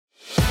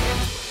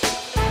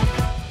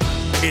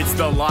It's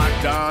the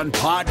Locked On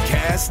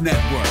Podcast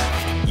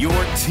Network, your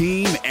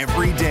team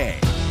every day.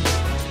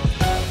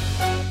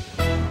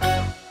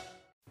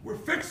 We're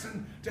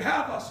fixing to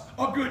have us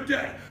a good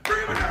day.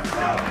 Bring him in there.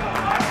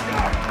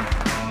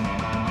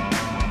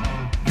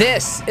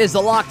 This is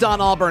the Locked On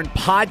Auburn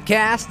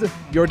podcast,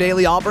 your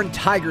daily Auburn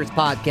Tigers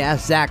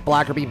podcast. Zach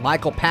Blackerby,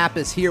 Michael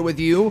Pappas here with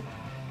you.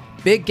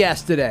 Big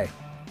guest today.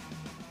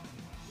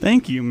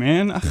 Thank you,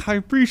 man. I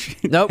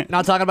appreciate it. Nope,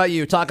 not talking about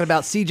you. Talking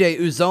about CJ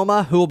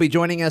Uzomah, who will be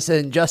joining us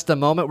in just a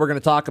moment. We're going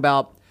to talk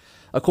about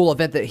a cool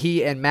event that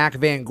he and Mac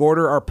Van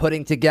Gorder are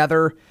putting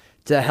together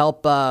to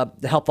help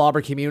the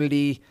Auburn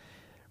community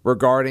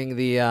regarding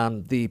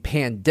the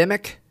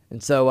pandemic.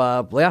 And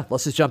so,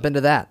 let's just jump into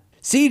that.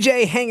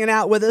 CJ hanging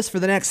out with us for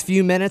the next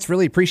few minutes.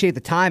 Really appreciate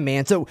the time,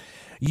 man. So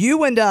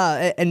you and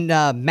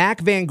Mac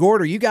Van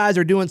Gorder, you guys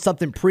are doing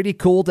something pretty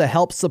cool to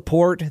help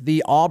support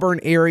the Auburn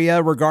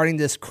area regarding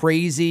this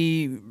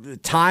crazy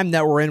time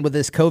that we're in with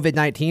this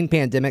COVID-19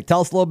 pandemic.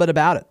 Tell us a little bit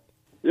about it.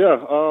 Yeah,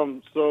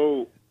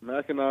 so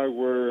Mac and I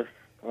were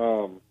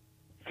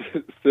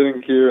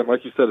sitting here, and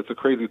like you said, it's a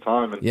crazy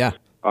time. And,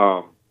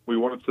 we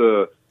wanted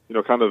to,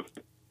 kind of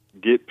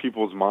get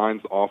people's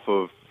minds off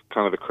of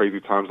kind of the crazy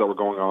times that were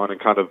going on and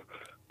kind of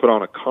put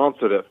on a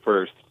concert at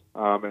first.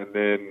 And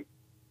then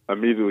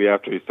immediately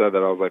after he said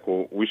that, I was like,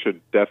 well, we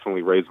should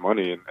definitely raise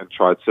money and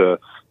try to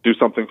do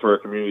something for a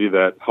community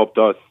that helped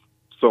us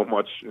so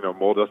much,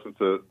 mold us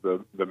into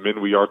the men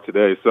we are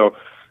today. So,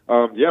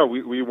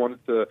 we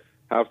wanted to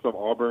have some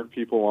Auburn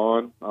people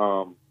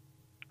on.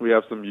 We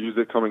have some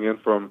music coming in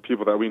from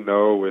people that we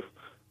know with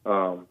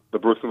the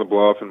Brooks and the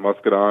Bluff and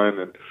Muscadine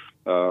and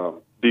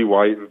D.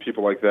 White and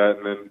people like that.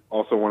 And then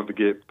also wanted to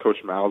get Coach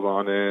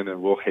Malzahn in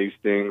and Will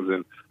Hastings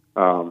and,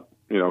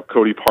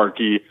 Cody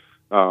Parkey.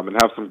 And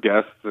have some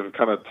guests and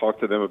kind of talk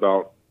to them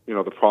about,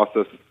 the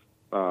process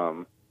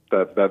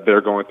that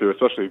they're going through,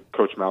 especially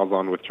Coach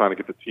Malzahn with trying to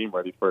get the team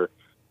ready for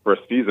a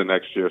season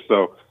next year.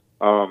 So,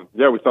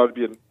 we thought it'd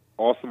be an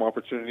awesome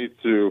opportunity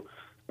to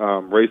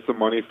raise some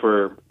money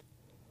for,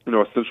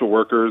 essential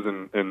workers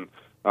and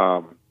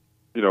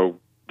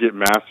get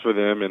masks for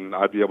them, and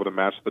I'd be able to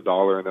match the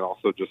dollar, and then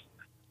also just,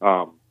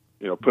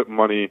 put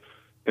money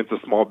into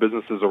small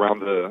businesses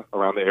around the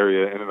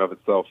area in and of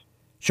itself.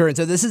 Sure, and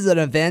so this is an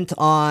event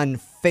on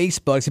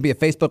Facebook. It's going to be a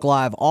Facebook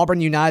Live.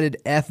 Auburn United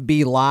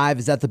FB Live.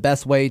 Is that the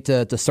best way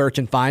to search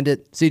and find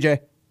it,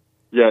 CJ?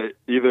 Yeah,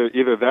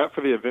 either that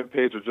for the event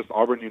page or just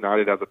Auburn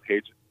United as a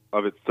page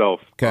of itself.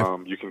 Okay.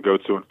 You can go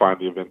to and find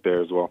the event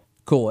there as well.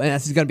 Cool, and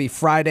this is going to be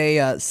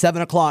Friday,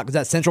 7 o'clock. Is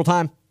that Central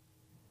Time?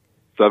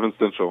 7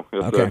 Central,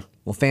 yes, okay. Sir.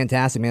 Well,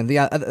 fantastic, man.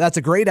 That's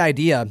a great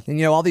idea.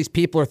 And, all these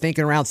people are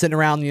sitting around,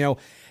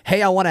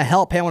 hey, I want to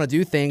help, hey, I want to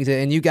do things,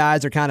 and you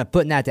guys are kind of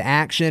putting that to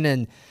action.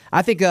 And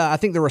I think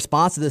the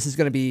response to this is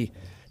going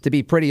to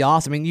be pretty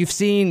awesome. I mean, you've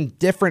seen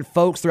different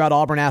folks throughout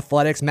Auburn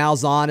athletics.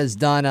 Malzahn has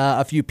done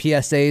a few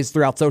PSAs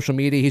throughout social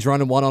media. He's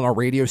running one on our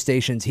radio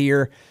stations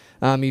here.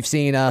 You've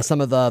seen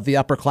some of the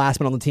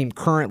upperclassmen on the team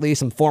currently,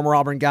 some former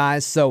Auburn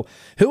guys. So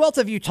who else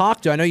have you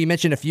talked to? I know you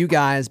mentioned a few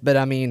guys, but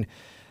I mean,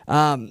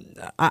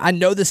 I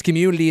know this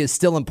community is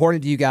still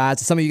important to you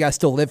guys. Some of you guys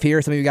still live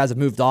here. Some of you guys have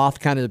moved off.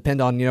 Kind of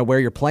depend on where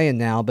you're playing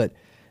now. But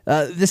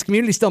this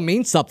community still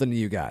means something to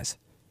you guys.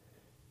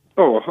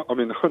 Oh, I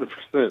mean,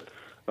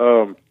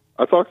 100%.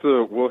 I talk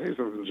to Will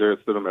Hastings and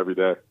Jarrett Stidham every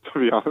day, to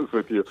be honest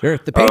with you. Sure,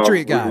 the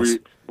Patriot guys.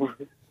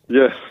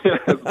 Yes,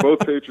 both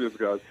Patriots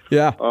guys.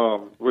 Yeah.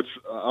 Which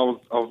I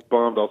was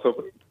bummed. I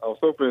was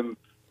hoping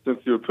since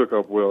you would pick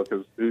up Will,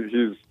 because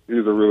he's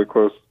a really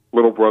close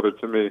little brother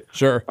to me.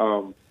 Sure.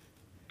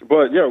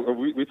 But yeah,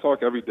 we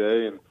talk every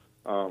day, and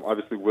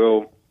obviously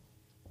Will,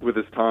 with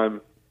his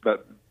time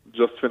that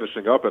just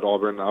finishing up at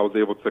Auburn, I was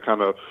able to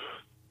kind of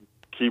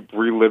keep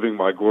reliving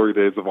my glory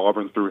days of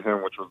Auburn through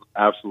him, which was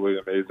absolutely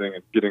amazing,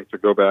 and getting to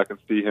go back and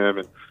see him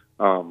and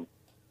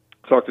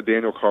talk to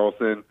Daniel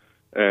Carlson,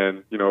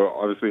 and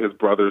obviously his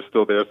brother is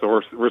still there, so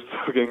we're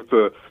still getting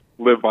to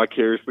live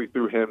vicariously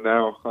through him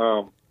now.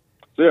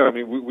 So yeah, I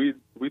mean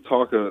we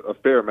talk a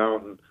fair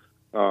amount,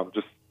 and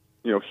just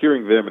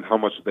hearing them and how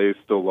much they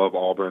still love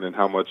Auburn and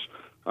how much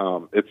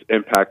it's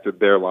impacted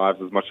their lives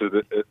as much as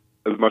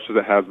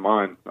it has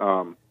mine.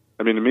 I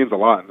mean, it means a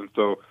lot, and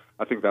so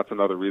I think that's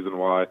another reason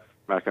why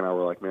Mac and I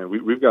were like, man,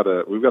 we've got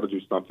to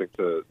do something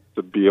to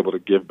be able to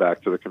give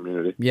back to the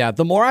community. Yeah,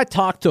 the more I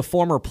talk to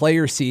former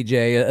players,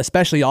 CJ,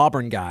 especially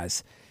Auburn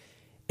guys,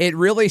 it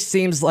really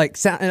seems like,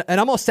 it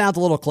almost sounds a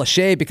little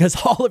cliche because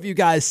all of you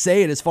guys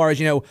say it as far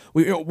as,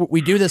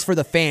 we do this for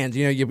the fans.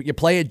 You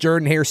play at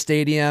Jordan-Hare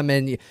Stadium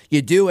and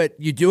you do it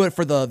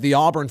for the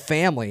Auburn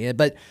family.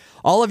 But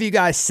all of you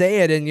guys say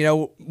it, and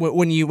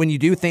when you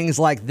do things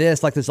like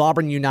this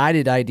Auburn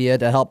United idea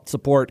to help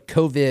support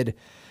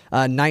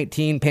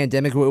COVID-19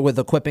 pandemic with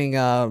equipping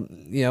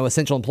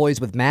essential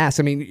employees with masks.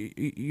 I mean,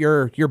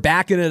 you're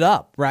backing it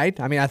up, right?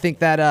 I mean, I think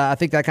that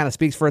kind of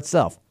speaks for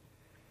itself.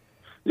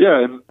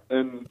 Yeah,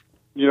 and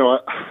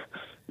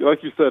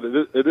like you said,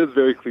 it is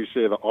very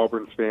cliche, the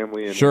Auburn's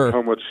family, and sure.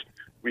 how much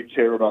we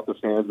care about the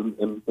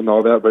fans and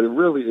all that, but it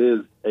really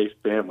is a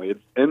family.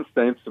 It's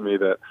insane to me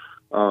that,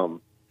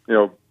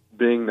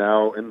 being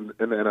now in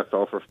the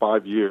NFL for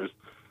 5 years,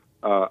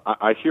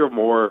 I hear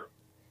more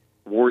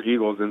War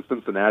Eagles in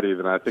Cincinnati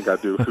than I think I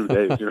do Who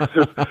Days.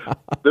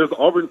 There's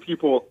Auburn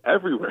people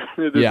everywhere.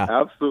 It is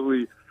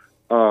absolutely,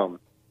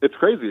 it's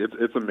crazy.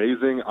 It's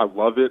amazing. I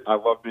love it. I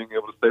love being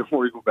able to say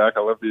War Eagle back.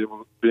 I love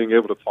being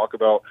able to talk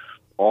about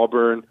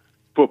Auburn,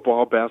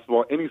 football,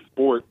 basketball, any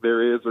sport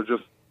there is, or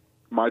just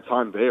my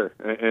time there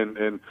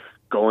and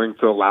going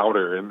to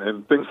Louder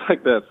and things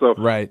like that. So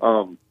right.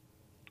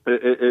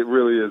 It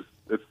really is.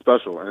 It's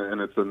special, and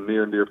it's a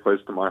near and dear place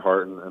to my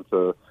heart and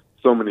to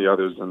so many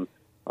others. And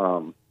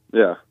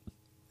yeah.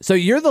 So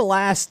you're the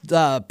last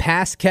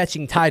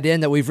pass-catching tight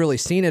end that we've really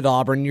seen at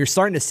Auburn. You're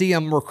starting to see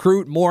them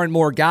recruit more and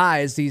more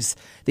guys, these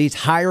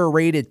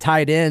higher-rated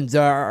tight ends.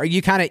 Are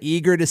you kind of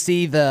eager to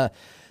see the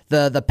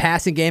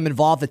passing game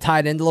involve the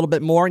tight end a little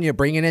bit more, and you're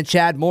bringing in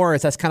Chad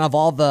Morris? That's kind of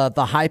all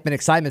the hype and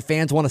excitement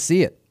fans want to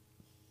see it.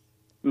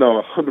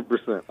 No,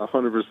 100%.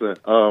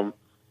 100%.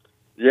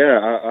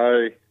 Yeah,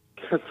 I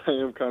guess I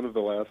am kind of the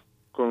last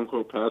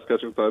quote-unquote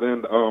pass-catching tight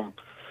end.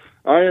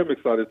 I am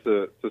excited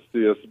to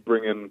see us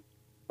bring in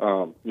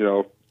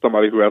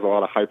somebody who has a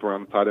lot of hype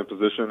around the tight end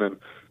position. And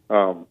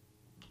I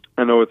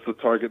know it's a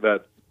target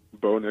that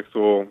Bo Nix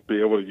will be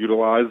able to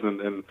utilize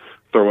and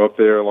throw up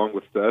there along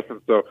with Steph. And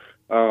so,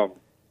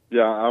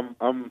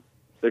 I'm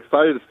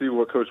excited to see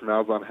what Coach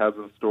Malzahn has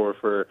in store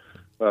for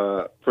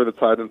the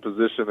tight end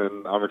position.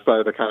 And I'm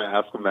excited to kind of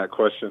ask him that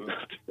question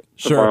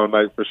tomorrow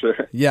night for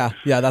sure. Yeah,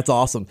 that's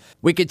awesome.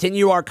 We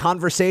continue our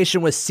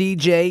conversation with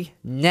CJ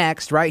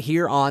next right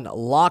here on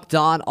Locked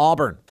On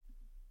Auburn.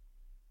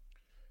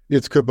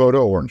 It's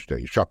Kubota Orange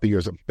Day. Shop the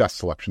year's best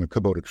selection of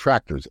Kubota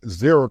tractors,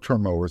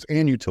 zero-turn mowers,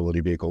 and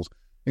utility vehicles,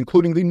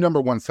 including the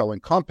 #1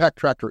 selling compact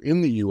tractor in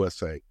the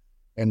USA.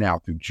 And now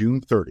through June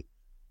 30,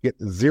 get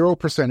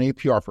 0%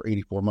 APR for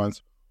 84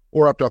 months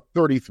or up to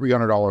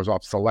 $3,300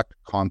 off select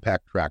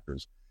compact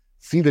tractors.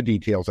 See the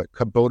details at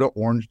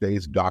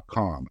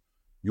KubotaOrangeDays.com.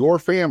 Your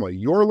family,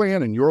 your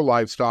land, and your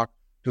livestock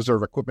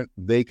deserve equipment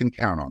they can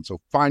count on.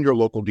 So find your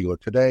local dealer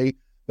today.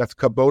 That's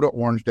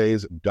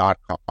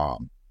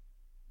KubotaOrangeDays.com.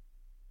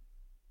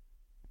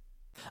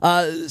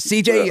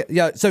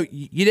 CJ, so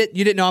you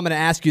didn't know I'm going to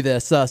ask you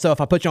this. So if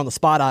I put you on the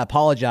spot, I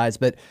apologize.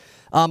 But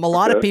a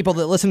lot of people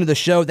that listen to the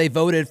show, they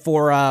voted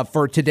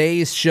for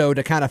today's show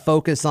to kind of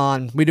focus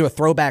on. We do a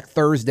Throwback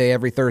Thursday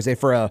every Thursday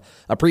for a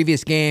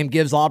previous game,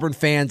 gives Auburn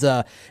fans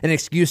an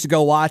excuse to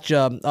go watch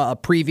a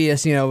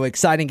previous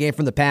exciting game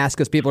from the past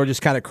because people are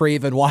just kind of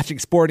craving watching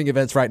sporting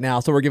events right now.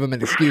 So we're giving them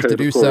an excuse to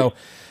do so.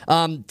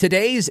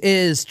 Today's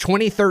is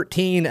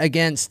 2013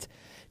 against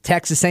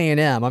Texas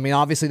A&M. I mean,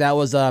 obviously that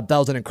was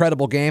an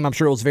incredible game. I'm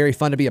sure it was very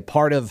fun to be a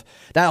part of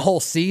that whole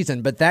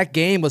season, but that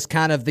game was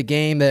kind of the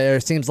game that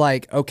it seems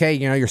like, okay,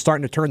 you're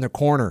starting to turn the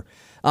corner.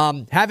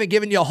 Haven't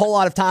given you a whole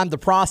lot of time to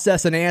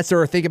process an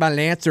answer or think about an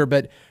answer,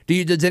 but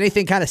does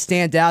anything kind of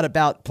stand out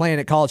about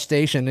playing at College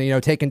Station,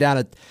 taking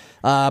down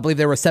I believe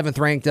they were a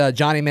 7th-ranked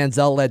Johnny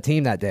Manziel-led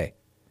team that day?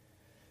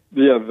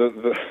 Yeah,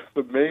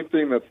 the main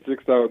thing that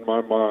sticks out in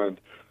my mind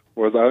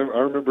was I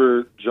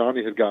remember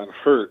Johnny had gotten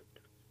hurt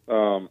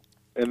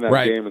in that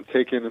game and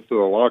taken into the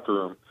locker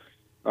room.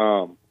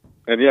 And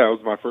yeah, it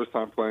was my first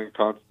time playing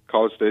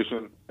College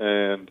Station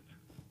and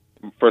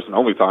first and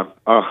only time.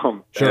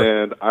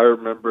 And I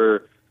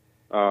remember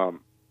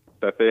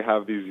that they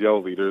have these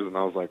yell leaders, and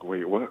I was like,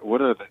 wait,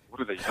 what are the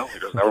yell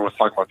leaders? And everyone's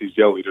talking about these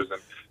yell leaders,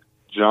 and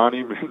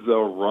Johnny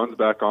Manziel runs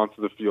back onto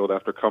the field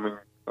after coming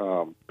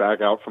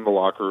back out from the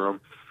locker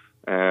room,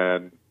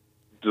 and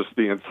just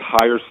the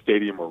entire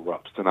stadium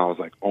erupts. And I was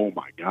like, oh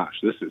my gosh,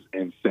 this is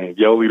insane.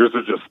 Yell leaders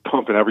are just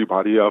pumping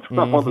everybody up. Mm-hmm.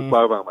 I'm on the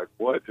sideline. I'm like,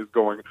 what is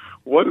going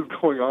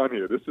on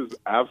here? This is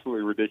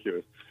absolutely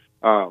ridiculous.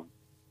 And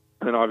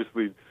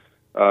obviously,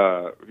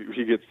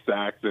 he gets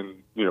sacked,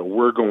 and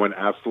we're going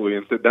absolutely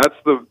insane. That's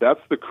the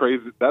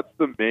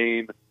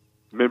main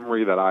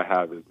memory that I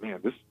have is, man,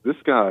 this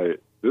guy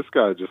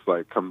just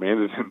like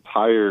commanded an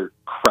entire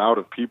crowd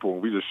of people,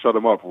 and we just shut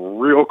him up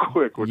real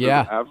quick, which is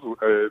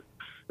absolutely.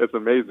 It's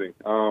amazing.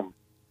 I'm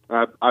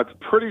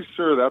pretty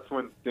sure that's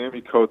when Sammy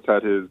Coates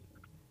had his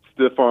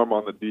stiff arm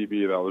on the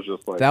DB. That was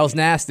just like, that was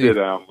nasty. Sit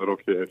down, little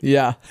kid.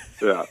 Yeah.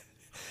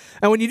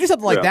 And when you do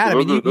something like that,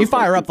 I mean, you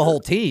fire up the whole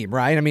team,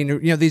 right? I mean,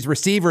 these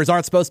receivers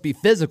aren't supposed to be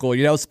physical.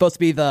 It's supposed to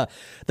be the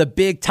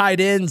big tight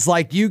ends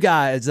like you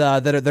guys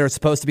that are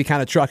supposed to be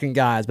kind of trucking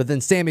guys. But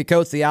then Sammy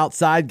Coates, the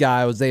outside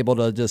guy, was able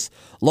to just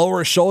lower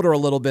his shoulder a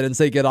little bit and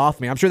say, "Get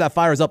off me." I'm sure that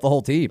fires up the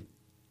whole team.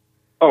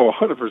 Oh,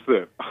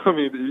 100%. I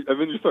mean, and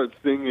then you start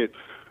seeing it,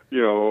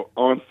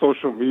 on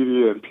social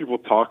media and people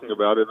talking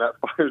about it, and that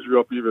fires you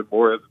up even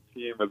more as a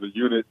team, as a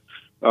unit.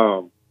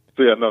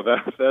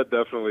 That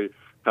definitely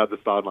had the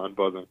sideline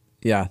buzzing.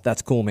 Yeah,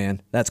 that's cool,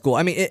 man. That's cool.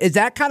 I mean, is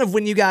that kind of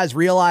when you guys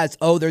realized,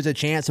 oh, there's a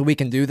chance that we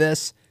can do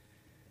this?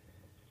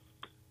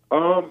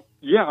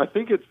 Yeah, I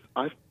think it's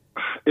as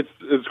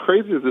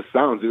crazy as this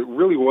sounds, it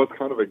really was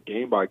kind of a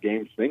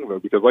game-by-game thing, though,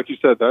 because like you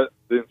said, that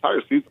the entire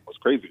season was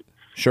crazy.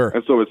 Sure.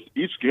 And so it's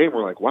each game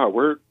we're like, wow,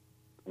 we're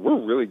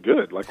really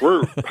good. Like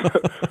we're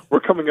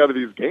coming out of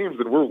these games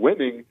and we're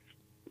winning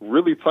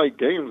really tight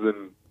games,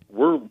 and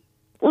we're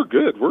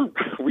good.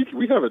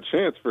 We have a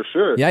chance for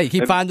sure. Yeah, you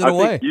keep finding a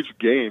way. Each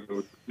game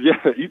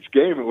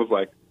it was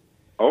like,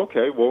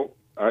 okay, well,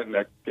 all right,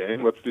 next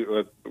game, what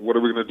are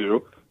we going to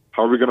do?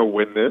 How are we going to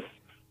win this?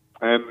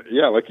 And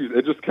yeah,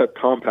 it just kept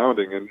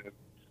compounding and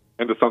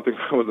into something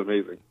that was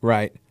amazing.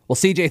 Right. Well,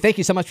 CJ, thank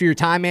you so much for your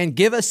time, man.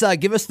 Give us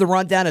the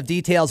rundown of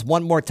details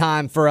one more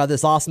time for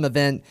this awesome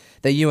event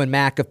that you and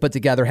Mac have put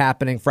together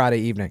happening Friday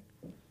evening.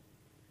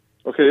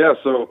 Okay, yeah.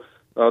 So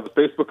the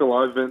Facebook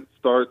Live event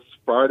starts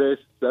Friday,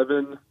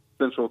 7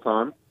 Central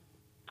Time,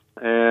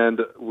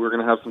 and we're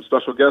going to have some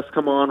special guests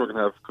come on. We're going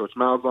to have Coach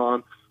Miles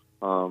on.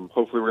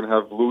 Hopefully, we're going to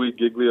have Louis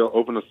Giglio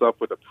open us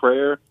up with a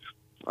prayer.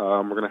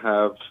 We're going to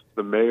have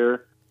the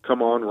mayor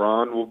come on.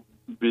 Ron will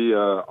be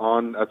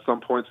on at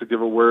some point to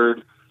give a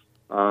word.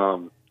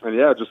 And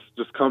yeah,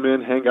 just come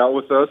in, hang out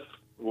with us.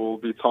 We'll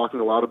be talking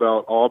a lot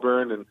about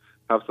Auburn and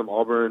have some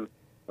Auburn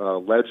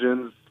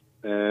legends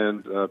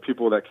and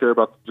people that care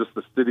about just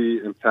the city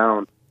and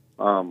town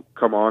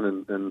come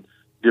on and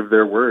give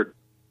their word.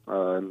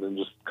 And then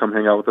just come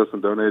hang out with us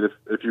and donate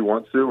if you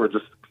want to, or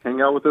just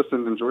hang out with us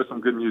and enjoy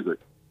some good music.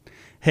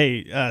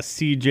 Hey,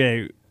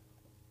 CJ,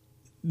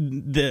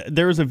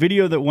 there was a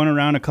video that went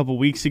around a couple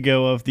weeks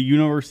ago of the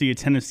University of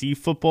Tennessee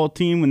football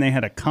team when they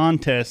had a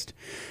contest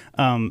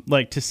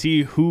to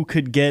see who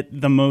could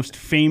get the most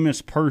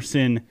famous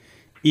person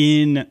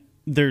in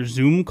their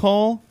Zoom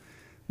call,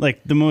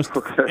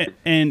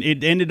 and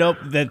it ended up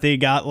that they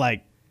got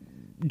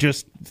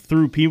just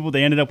through people.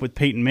 They ended up with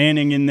Peyton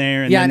Manning in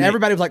there. And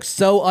everybody was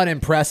so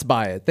unimpressed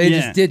by it. They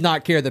just did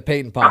not care that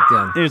Peyton popped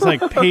in. It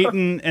was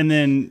Peyton, and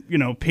then,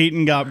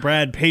 Peyton got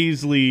Brad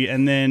Paisley,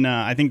 and then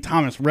I think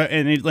Thomas,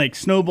 and it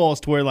snowballs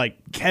to where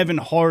Kevin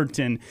Hart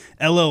and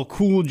LL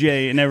Cool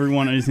J and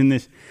everyone is in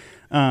this.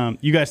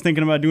 You guys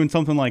thinking about doing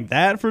something like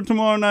that for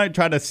tomorrow night?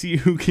 Try to see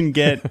who can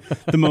get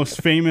the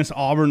most famous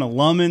Auburn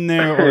alum in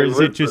there, or is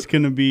it just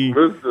going to be?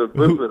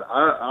 Listen.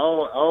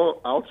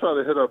 I'll try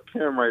to hit up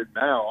Cam right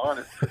now,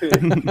 honestly.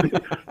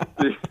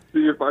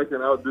 see if I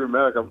can outdo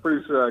Mac. I'm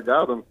pretty sure I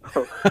got him.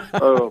 So,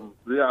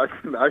 yeah,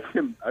 I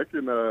can.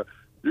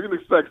 You can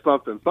expect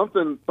something.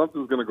 Something's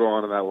going to go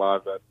on in that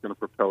live that's going to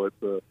propel it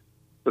to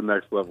the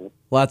next level.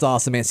 Well, that's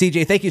awesome, man.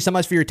 CJ, thank you so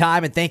much for your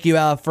time, and thank you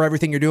for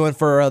everything you're doing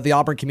for the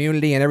Auburn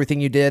community and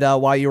everything you did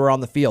while you were on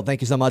the field.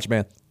 Thank you so much,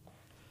 man.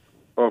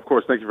 Oh, of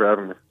course. Thank you for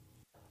having me.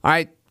 All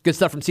right, good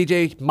stuff from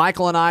CJ.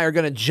 Michael and I are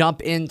going to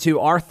jump into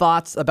our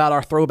thoughts about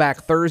our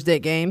Throwback Thursday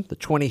game, the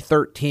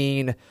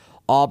 2013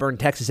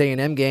 Auburn-Texas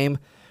A&M game,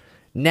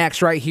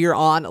 next right here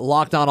on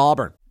Locked On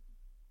Auburn.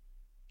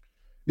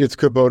 It's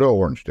Kubota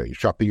Orange Day.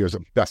 Shop the year's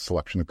best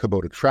selection of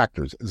Kubota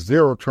tractors,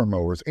 zero-turn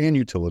mowers, and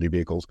utility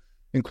vehicles,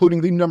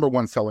 including the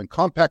 #1 selling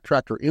compact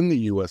tractor in the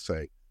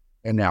USA.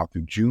 And now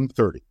through June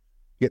 30,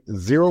 get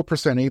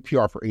 0%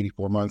 APR for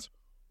 84 months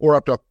or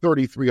up to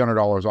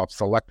 $3,300 off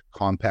select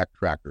compact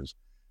tractors.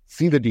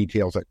 See the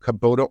details at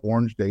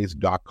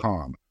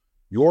KubotaOrangeDays.com.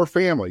 Your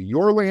family,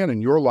 your land,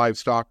 and your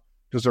livestock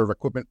deserve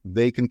equipment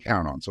they can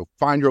count on. So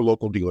find your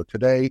local dealer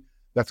today.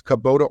 That's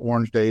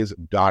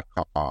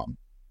KubotaOrangeDays.com.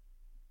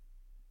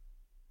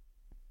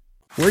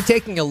 We're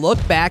taking a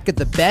look back at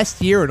the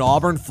best year in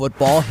Auburn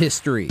football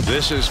history.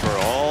 This is for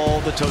all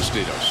the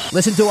Tostitos.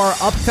 Listen to our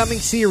upcoming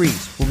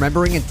series,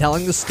 remembering and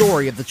telling the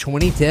story of the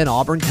 2010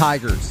 Auburn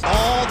Tigers.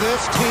 All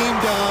this team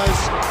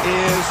does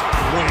is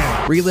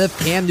win. Relive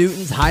Cam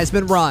Newton's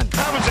Heisman run.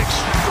 That was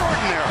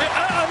extraordinary.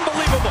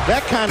 Unbelievable.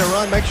 That kind of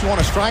run makes you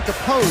want to strike a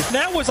pose.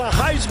 That was a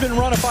Heisman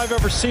run if I've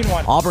ever seen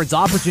one. Auburn's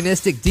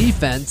opportunistic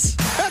defense.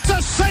 That's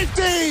a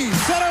safety.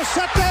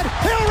 Intercepted.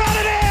 He'll run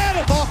it in.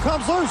 Ball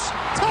comes loose.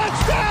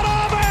 Touchdown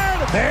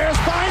Auburn. There's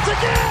Bynes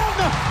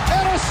again.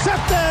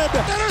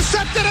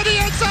 Intercepted in the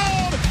end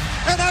zone.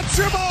 And that's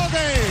your ball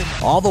game.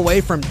 All the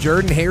way from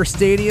Jordan-Hare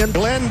Stadium,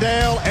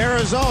 Glendale,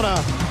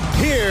 Arizona.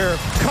 Here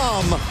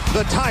come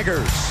the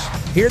Tigers.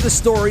 Hear the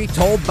story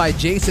told by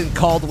Jason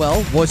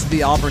Caldwell, voice of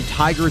the Auburn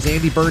Tigers,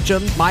 Andy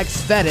Burcham, Mike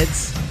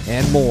Sveditz,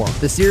 and more.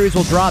 The series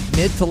will drop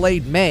mid to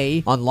late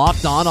May on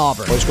Locked On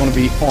Auburn. It's going to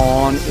be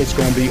on, it's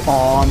going to be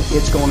on,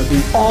 it's going to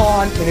be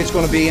on, and it's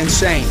going to be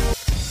insane.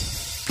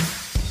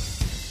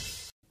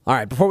 All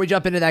right, before we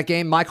jump into that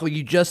game, Michael,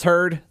 you just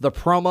heard the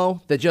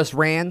promo that just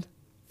ran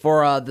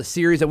for the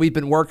series that we've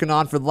been working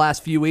on for the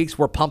last few weeks.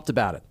 We're pumped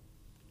about it.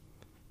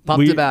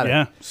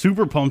 Yeah,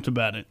 super pumped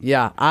about it.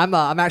 Yeah, I'm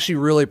actually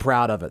really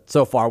proud of it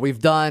so far. We've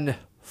done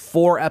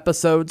 4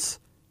 episodes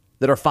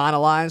that are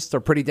finalized. They're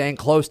pretty dang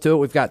close to it.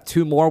 We've got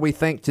 2 more we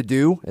think to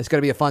do. It's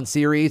going to be a fun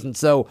series. And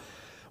so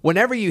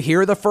whenever you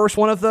hear the first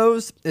one of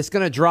those, it's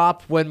going to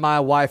drop when my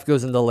wife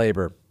goes into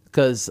labor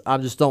because I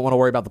just don't want to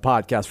worry about the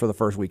podcast for the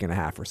first week and a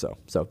half or so.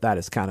 So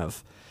that's kind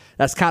of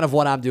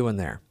what I'm doing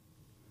there.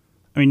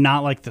 I mean,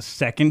 not like the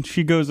second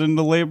she goes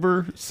into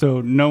labor, so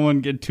no one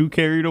get too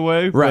carried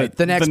away. Right.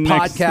 The next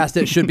podcast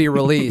that should be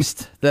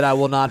released that I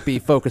will not be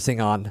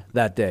focusing on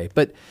that day.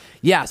 But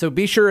yeah, so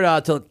be sure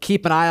to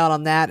keep an eye out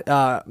on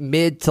that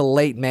mid to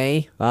late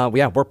May.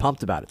 Yeah, we're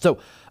pumped about it. So,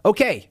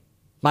 okay,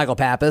 Michael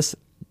Pappas,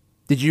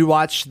 did you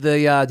rewatch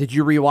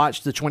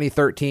the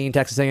 2013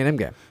 Texas A&M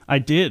game? I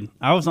did.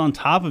 I was on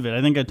top of it.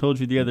 I think I told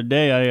you the other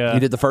day. You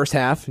did the first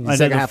half. I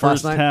did the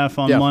first half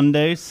on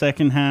Monday.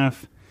 Second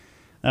half.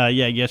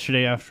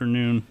 Yesterday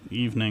afternoon,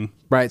 evening.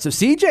 Right. So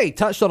CJ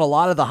touched on a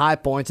lot of the high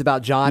points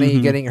about Johnny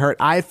getting hurt.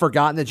 I had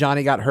forgotten that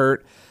Johnny got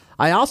hurt.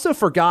 I also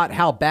forgot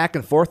how back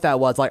and forth that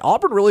was. Like,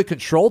 Auburn really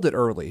controlled it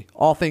early,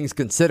 all things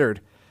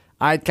considered.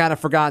 I'd kind of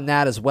forgotten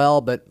that as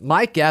well. But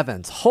Mike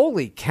Evans,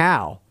 holy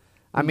cow.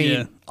 I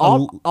mean,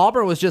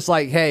 Auburn was just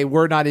like, hey,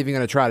 we're not even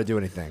going to try to do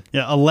anything.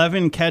 Yeah,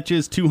 11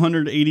 catches,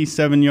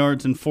 287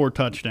 yards, and 4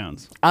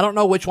 touchdowns. I don't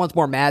know which one's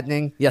more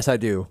maddening. Yes, I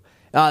do.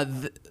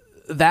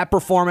 That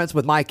performance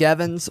with Mike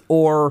Evans,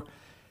 or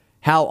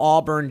how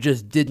Auburn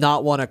just did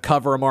not want to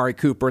cover Amari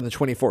Cooper in the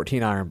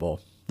 2014 Iron Bowl.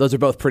 Those are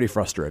both pretty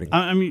frustrating.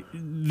 I mean,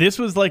 this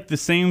was like the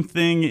same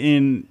thing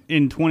in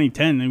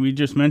 2010, and we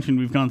just mentioned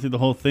we've gone through the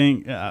whole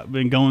thing,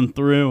 been going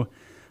through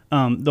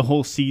the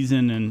whole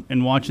season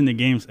and watching the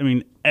games. I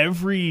mean,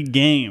 every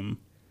game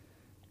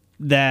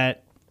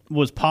that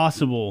was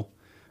possible,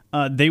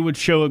 they would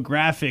show a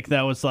graphic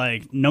that was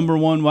like number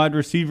 1 wide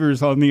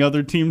receivers on the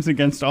other teams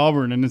against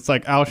Auburn, and it's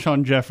like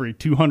Alshon Jeffrey,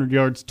 200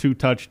 yards, 2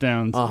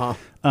 touchdowns.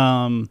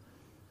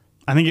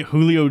 I think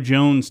Julio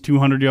Jones,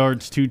 200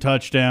 yards, 2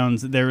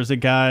 touchdowns. There was a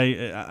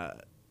guy,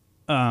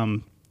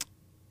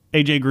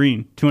 AJ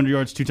Green, 200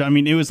 yards, 2 touchdowns. I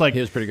mean, it was like he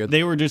was pretty good.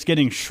 They were just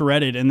getting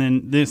shredded, and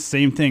then this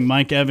same thing,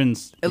 Mike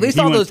Evans. At least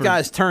all those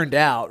guys turned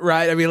out,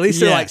 right? I mean, at least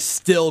they're like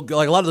still good.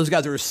 Like a lot of those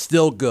guys are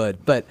still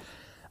good, but.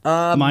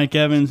 Mike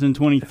Evans in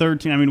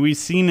 2013. I mean, we've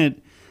seen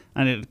it,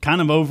 and it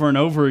kind of over and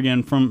over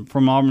again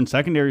from Auburn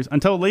secondaries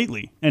until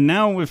lately. And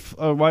now if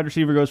a wide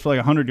receiver goes for like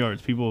 100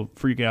 yards, people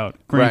freak out.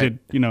 Granted,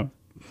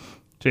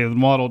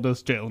 Jalen Waddle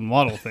does Jalen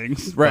Waddle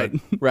things.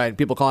 Right.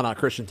 People calling out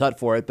Christian Tutt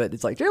for it, but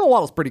it's like Jalen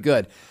Waddle's pretty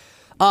good.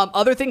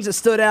 Other things that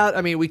stood out,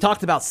 I mean, we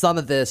talked about some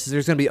of this.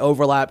 There's going to be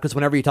overlap because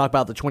whenever you talk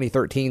about the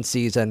 2013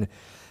 season,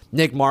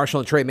 Nick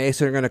Marshall and Trey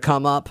Mason are going to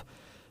come up.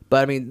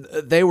 But, I mean,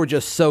 they were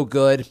just so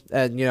good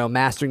at,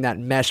 mastering that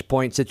mesh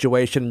point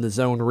situation in the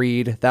zone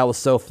read. That was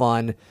so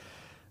fun.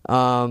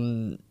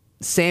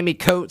 Sammy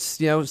Coates,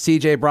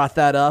 CJ brought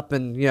that up.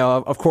 And,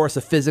 of course,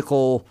 a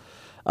physical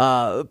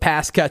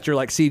pass catcher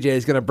like CJ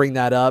is going to bring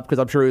that up because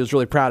I'm sure he was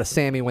really proud of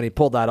Sammy when he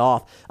pulled that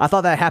off. I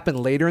thought that happened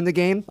later in the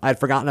game. I had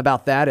forgotten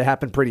about that. It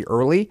happened pretty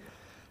early.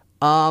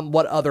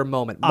 What other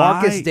moment?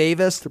 Marcus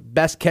Davis,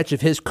 best catch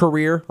of his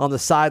career on the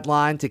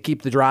sideline to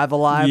keep the drive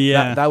alive.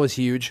 Yeah. That was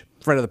huge.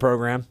 Friend of the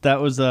program. That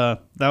was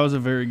a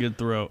very good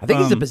throw. I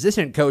think he's a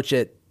position coach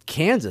at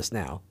Kansas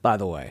now, by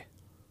the way.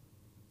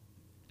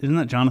 Isn't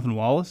that Jonathan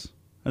Wallace?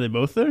 Are they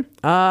both there?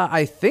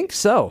 I think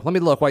so. Let me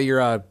look while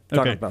you're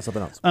talking about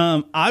something else.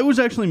 I was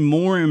actually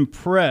more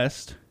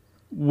impressed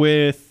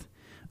with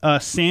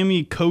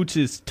Sammy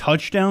Coates'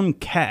 touchdown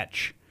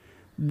catch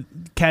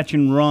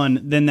and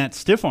run than that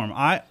stiff arm.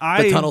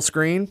 The tunnel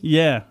screen?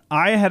 Yeah.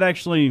 I had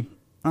actually...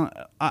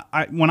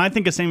 when I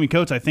think of Sammy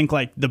Coates, I think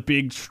like the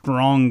big,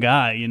 strong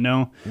guy,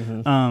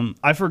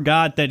 I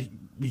forgot that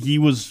he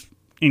was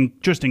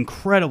just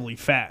incredibly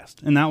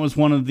fast, and that was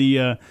one of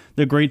the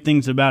great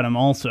things about him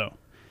also,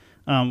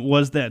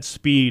 was that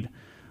speed.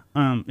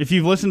 If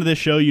you've listened to this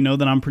show, you know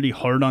that I'm pretty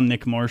hard on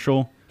Nick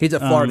Marshall. He's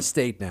at Florida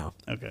State now.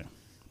 Okay.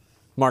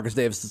 Marcus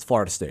Davis is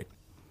Florida State.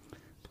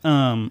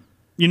 I'm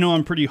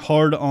pretty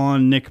hard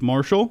on Nick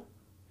Marshall.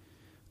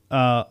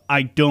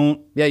 I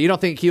don't... Yeah, you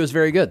don't think he was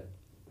very good?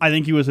 I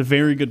think he was a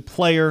very good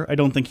player. I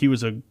don't think he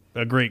was a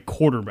great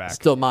quarterback.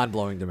 Still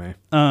mind-blowing to me.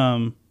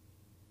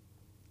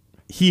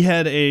 He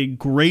had a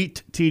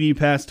great TD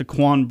pass to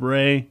Quan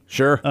Bray.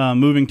 Sure.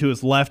 Moving to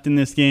his left in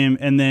this game.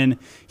 And then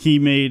he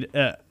made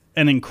an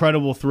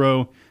incredible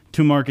throw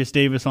to Marcus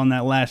Davis on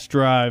that last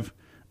drive.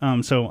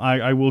 So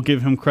I will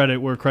give him credit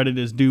where credit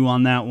is due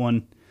on that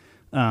one.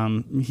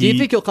 Do you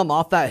think he'll come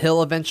off that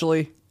hill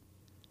eventually?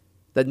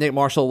 That Nick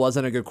Marshall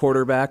wasn't a good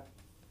quarterback?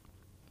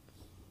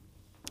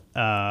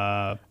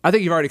 I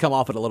think you've already come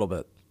off it a little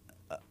bit.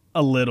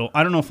 A little.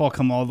 I don't know if I'll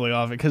come all the way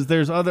off it because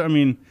there's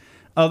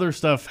other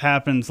stuff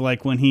happens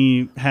like when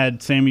he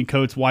had Sammy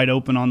Coates wide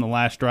open on the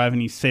last drive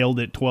and he sailed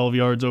it 12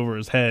 yards over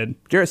his head.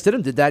 Jarrett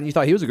Stidham did that and you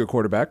thought he was a good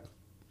quarterback.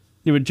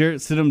 Yeah, but Jarrett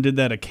Stidham did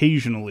that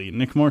occasionally.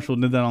 Nick Marshall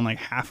did that on like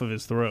half of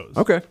his throws.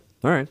 Okay.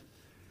 All right.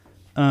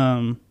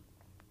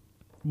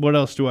 What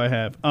else do I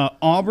have?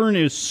 Auburn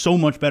is so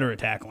much better at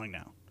tackling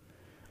now.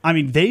 I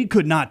mean, they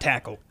could not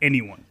tackle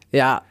anyone.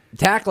 Yeah,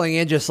 tackling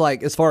and just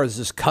like as far as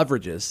just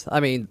coverages.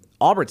 I mean,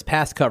 Auburn's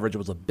pass coverage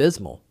was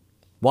abysmal.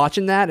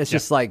 Watching that, it's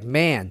just like,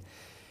 man.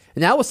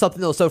 And that was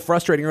something that was so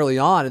frustrating early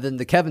on. And then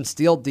the Kevin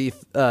Steele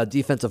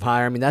defensive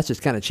hire, I mean, that's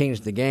just kind of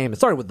changed the game. It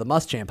started with the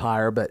Muschamp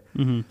hire, but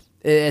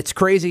It's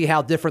crazy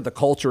how different the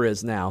culture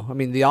is now. I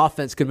mean, the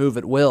offense could move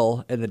at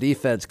will, and the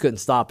defense couldn't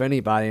stop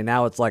anybody, and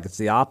now it's like it's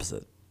the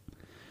opposite.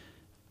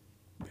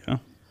 Yeah.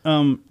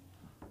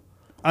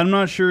 I'm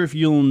not sure if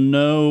you'll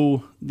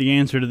know the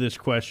answer to this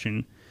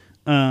question.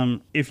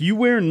 If you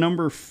wear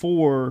number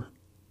 4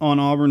 on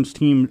Auburn's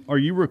team, are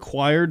you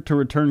required to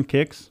return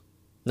kicks?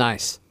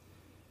 Nice.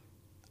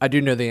 I do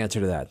know the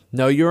answer to that.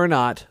 No, you are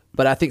not,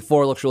 but I think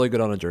 4 looks really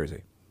good on a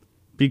jersey.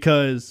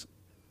 Because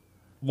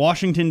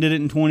Washington did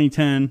it in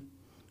 2010,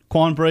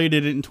 Quan Bray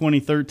did it in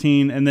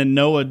 2013, and then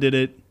Noah did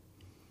it.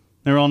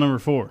 They're all number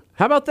 4.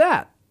 How about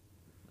that?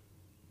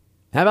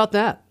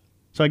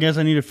 So I guess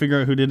I need to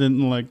figure out who did it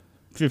in like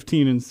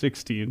 15 and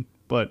 16.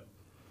 But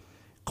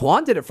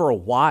Quan did it for a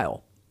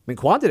while. I mean,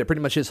 Quan did it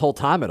pretty much his whole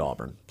time at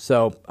Auburn.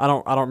 So I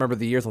don't remember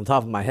the years on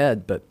top of my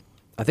head, but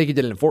I think he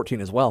did it in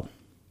 14 as well.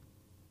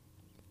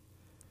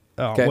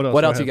 Okay.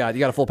 What else you got? You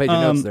got a full page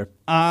of notes there.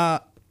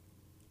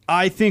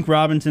 I think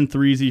Robinson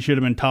Threesy should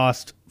have been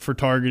tossed for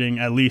targeting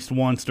at least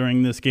once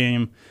during this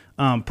game.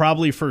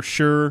 Probably for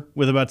sure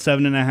with about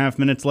 7.5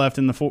 minutes left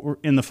in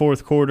the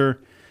fourth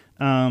quarter.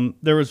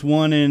 There was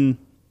one in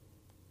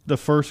the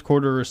first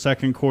quarter or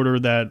second quarter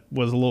that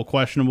was a little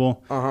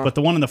questionable. But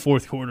the one in the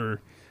fourth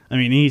quarter, I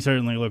mean, he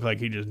certainly looked like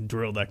he just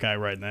drilled that guy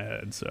right in the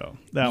head. So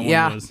that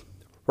one was...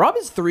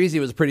 Robinson Threesy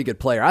was a pretty good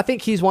player. I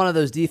think he's one of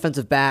those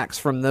defensive backs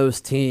from those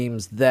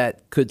teams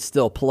that could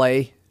still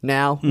play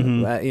now.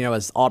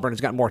 As Auburn has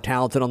gotten more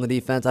talented on the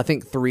defense, I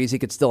think Threesy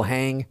could still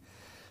hang,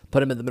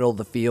 put him in the middle of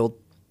the field.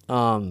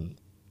 All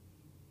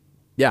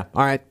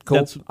right,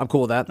 cool. I'm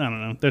cool with that. I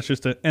don't know. That's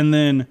just it. And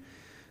then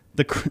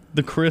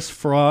the Chris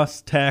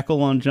Frost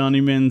tackle on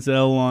Johnny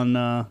Manziel on,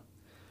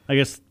 I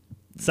guess,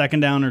 second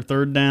down or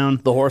third down.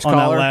 The horse on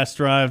collar? That last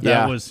drive.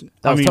 That was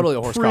totally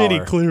a horse collar.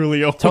 Pretty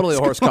clearly a horse Totally a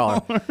horse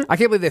collar. I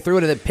can't believe they threw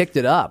it and then picked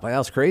it up. Like, that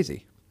was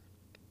crazy.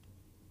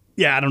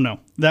 Yeah, I don't know.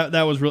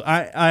 That was real.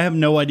 I have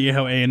no idea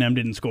how A&M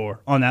didn't score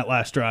on that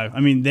last drive. I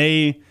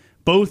mean,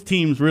 both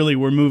teams really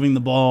were moving the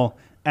ball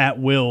at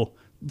will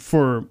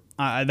for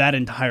that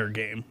entire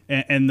game,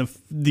 and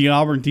the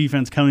Auburn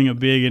defense coming up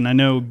big. And I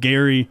know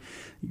Gary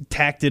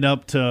tacked it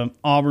up to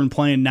Auburn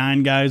playing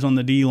 9 guys on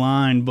the D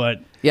line,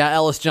 but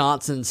Ellis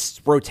Johnson's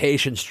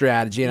rotation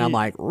strategy, and I'm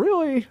like,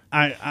 really?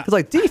 Because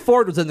like D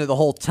Ford was in there the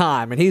whole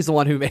time, and he's the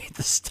one who made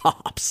the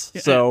stops.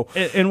 So,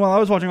 and while I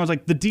was watching, I was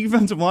like, the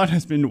defensive line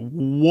has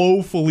been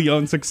woefully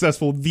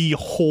unsuccessful the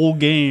whole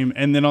game,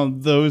 and then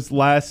on those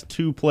last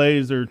 2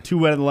 plays or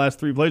 2 out of the last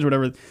 3 plays, or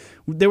whatever,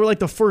 they were like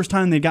the first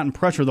time they'd gotten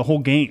pressure the whole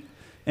game,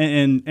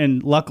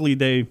 and luckily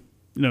they,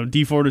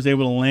 D Ford was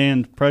able to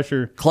land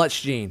pressure.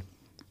 Clutch gene.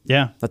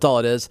 Yeah, that's all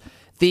it is.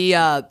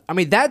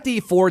 That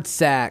D Ford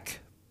sack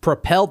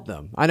propelled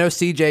them. I know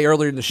CJ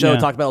earlier in the show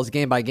talked about it was a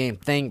game-by-game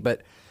thing,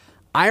 but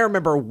I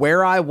remember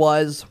where I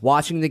was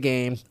watching the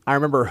game. I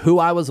remember who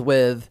I was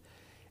with,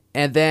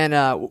 and then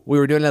we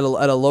were doing it at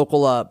a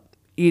local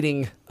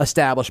eating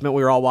establishment.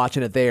 We were all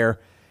watching it there,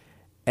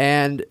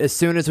 and as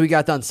soon as we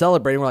got done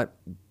celebrating,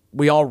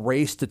 we all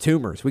raced to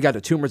Toomer's. We got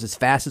to Toomer's as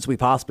fast as we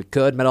possibly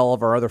could, met all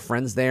of our other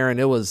friends there, and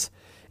it was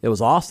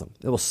awesome.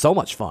 It was so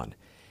much fun.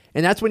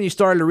 And that's when you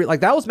started to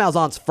that was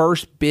Malzahn's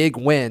first big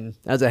win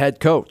as a head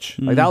coach.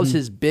 That was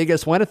his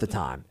biggest win at the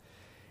time.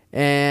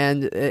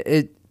 And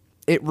it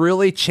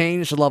really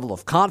changed the level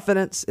of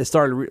confidence. It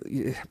started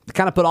to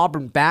kind of put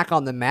Auburn back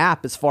on the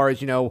map as far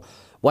as,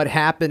 what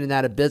happened in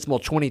that abysmal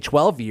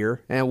 2012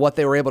 year and what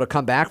they were able to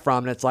come back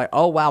from. And it's like,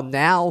 oh, wow,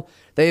 now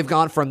they've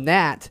gone from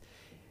that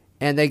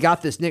and they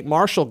got this Nick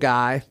Marshall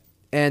guy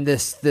and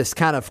this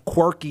kind of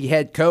quirky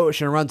head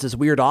coach and runs this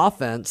weird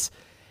offense.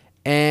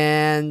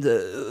 And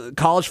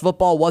college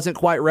football wasn't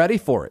quite ready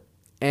for it.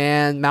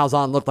 And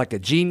Malzahn looked like a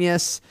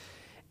genius.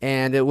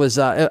 And it was,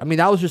 that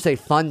was just a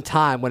fun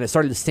time when it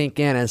started to sink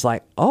in. And it's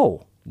like,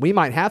 oh, we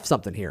might have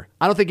something here.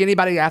 I don't think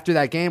anybody after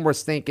that game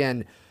was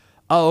thinking,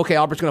 oh, okay,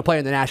 Auburn's going to play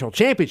in the national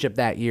championship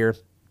that year.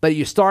 But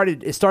it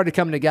started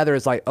coming together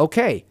as like,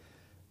 okay,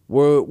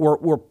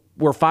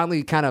 we're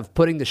finally kind of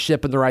putting the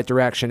ship in the right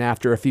direction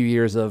after a few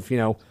years of,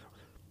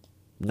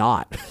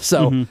 not.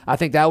 So I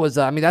think that was,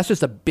 that's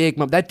just a big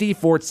moment. That D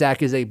Ford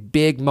sack is a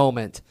big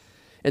moment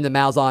in the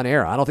Malzahn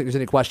era. I don't think there's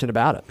any question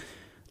about it.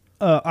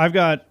 I've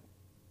got,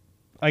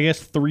 I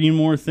guess, 3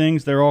 more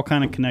things. They're all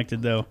kind of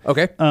connected, though.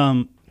 Okay.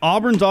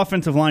 Auburn's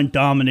offensive line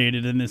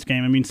dominated in this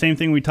game. Same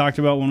thing we talked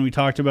about when we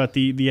talked about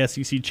the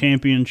SEC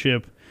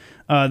championship.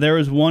 There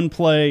was one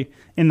play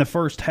in the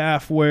first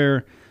half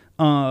where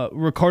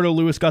Ricardo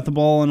Lewis got the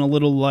ball in a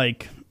little,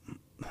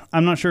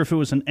 I'm not sure if it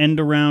was an end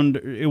around.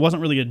 It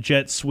wasn't really a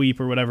jet sweep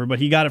or whatever, but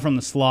he got it from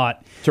the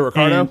slot. To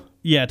Ricardo?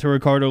 To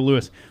Ricardo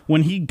Lewis.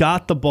 When he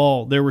got the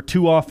ball, there were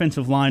 2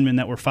 offensive linemen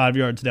that were 5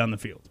 yards down the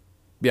field.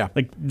 Yeah.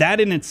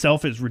 That in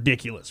itself is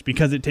ridiculous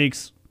because it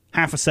takes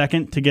half a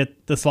second to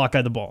get the slot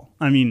guy the ball.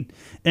 And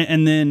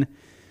then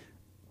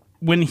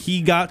when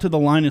he got to the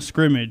line of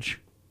scrimmage,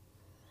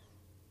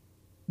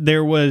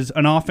 there was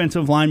an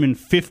offensive lineman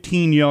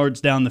 15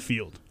 yards down the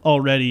field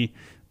already,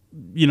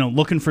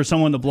 looking for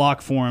someone to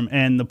block for him,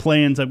 and the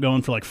play ends up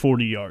going for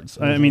 40 yards.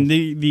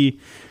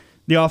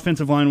 The The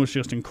offensive line was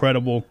just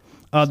incredible.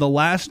 The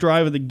last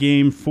drive of the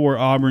game for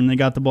Auburn, they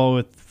got the ball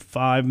with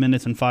 5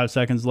 minutes and 5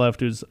 seconds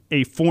left. It was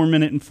a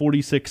 4-minute and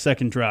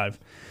 46-second drive.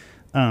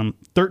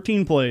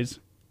 13 plays,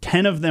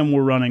 10 of them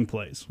were running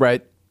plays.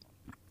 Right.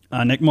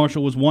 Nick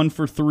Marshall was 1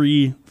 for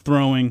 3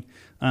 throwing.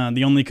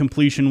 The only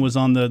completion was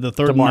on the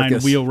 3rd and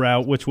 9 wheel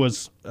route, which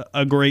was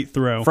a great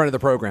throw. Front of the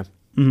program.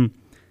 Mm-hmm.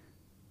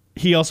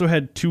 He also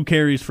had 2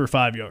 carries for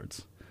 5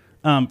 yards.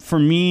 For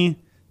me,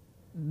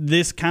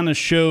 this kind of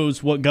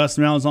shows what Gus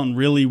Malzahn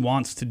really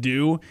wants to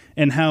do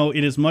and how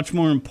it is much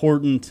more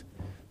important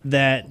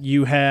that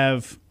you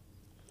have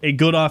a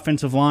good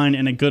offensive line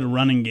and a good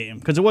running game.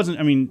 Because it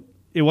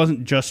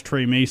wasn't just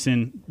Trey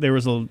Mason. There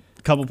was a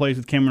couple plays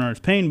with Cameron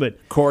Artis-Payne, but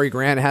Corey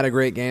Grant had a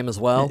great game as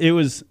well. It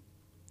was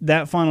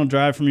that final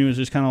drive for me was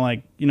just kind of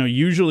like,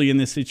 usually in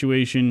this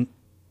situation,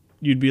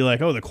 you'd be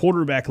like, oh, the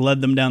quarterback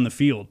led them down the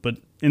field. But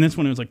in this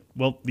one, it was like,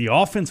 well, the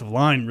offensive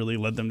line really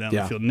led them down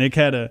the field. Nick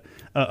had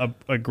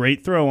a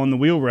great throw on the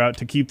wheel route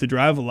to keep the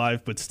drive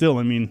alive, but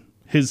still,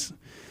 his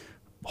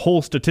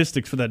whole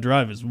statistics for that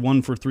drive is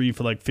 1 for 3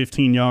 for like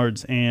 15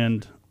 yards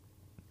and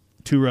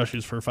 2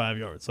 rushes for 5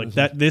 yards. Like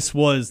that, this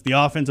was the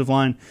offensive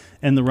line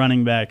and the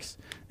running backs,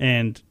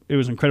 and it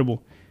was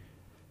incredible.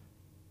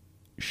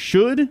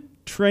 Should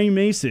Trey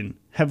Mason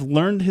have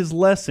learned his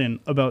lesson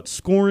about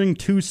scoring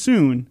too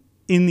soon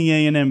in the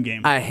A&M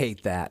game? I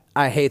hate that.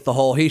 I hate the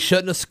whole, he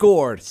shouldn't have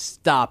scored.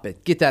 Stop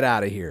it. Get that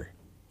out of here.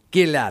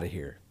 Get it out of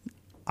here.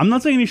 I'm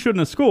not saying he shouldn't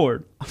have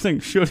scored. I'm saying,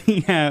 should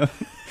he have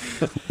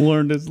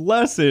learned his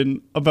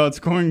lesson about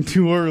scoring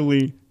too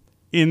early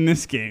in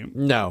this game?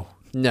 No.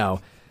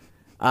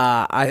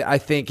 I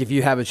think if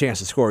you have a chance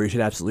to score, you should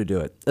absolutely do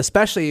it.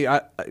 Especially,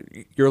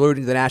 you're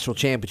alluding to the national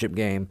championship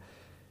game,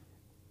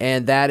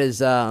 and that is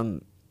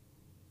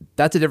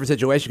that's a different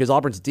situation because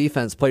Auburn's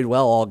defense played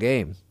well all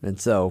game, and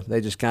so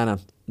they just kind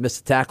of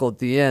missed the tackle at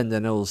the end,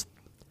 and it was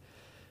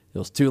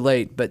too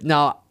late. But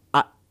no,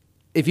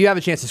 if you have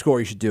a chance to score,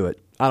 you should do it.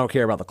 I don't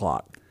care about the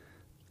clock.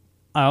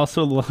 I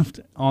also loved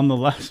on the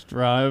last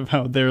drive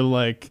how they're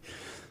like,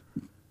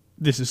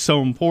 this is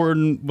so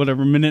important,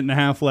 whatever, minute and a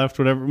half left,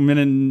 whatever,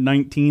 minute and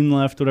 19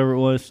 left, whatever it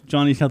was.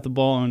 Johnny's got the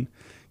ball, and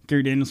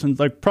Gary Danielson's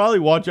like, probably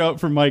watch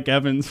out for Mike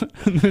Evans.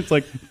 And it's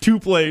like 2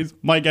 plays,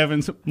 Mike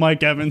Evans.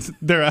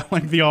 They're at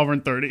like the Auburn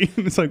 30.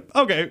 And it's like,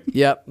 okay.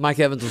 Yep, Mike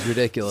Evans was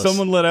ridiculous.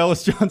 Someone let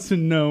Ellis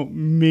Johnson know,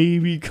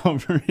 maybe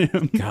cover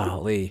him.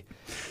 Golly.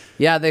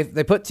 Yeah,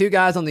 they put 2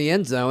 guys on the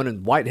end zone,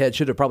 and Whitehead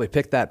should have probably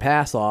picked that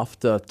pass off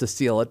to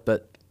seal it,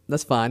 but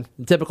that's fine.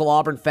 In typical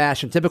Auburn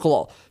fashion,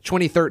 typical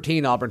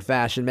 2013 Auburn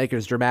fashion, make it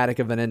as dramatic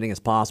of an ending as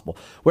possible.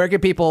 Where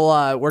can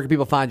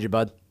people find you,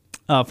 bud?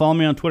 Follow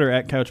me on Twitter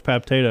at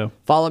CouchPapTato.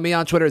 Follow me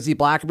on Twitter at Z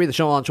Blackerby. The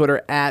show on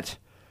Twitter at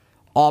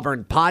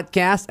Auburn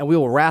Podcast, and we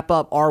will wrap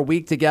up our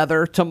week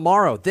together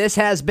tomorrow. This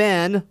has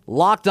been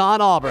Locked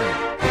On Auburn.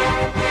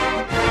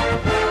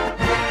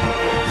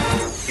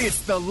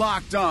 It's the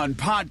Locked On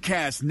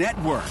Podcast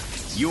Network,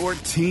 your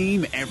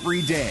team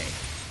every day.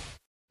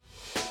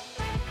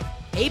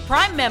 Hey,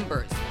 Prime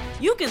members,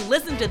 you can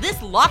listen to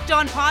this Locked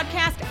On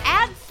podcast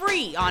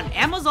ad-free on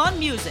Amazon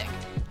Music.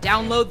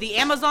 Download the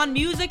Amazon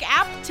Music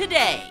app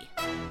today.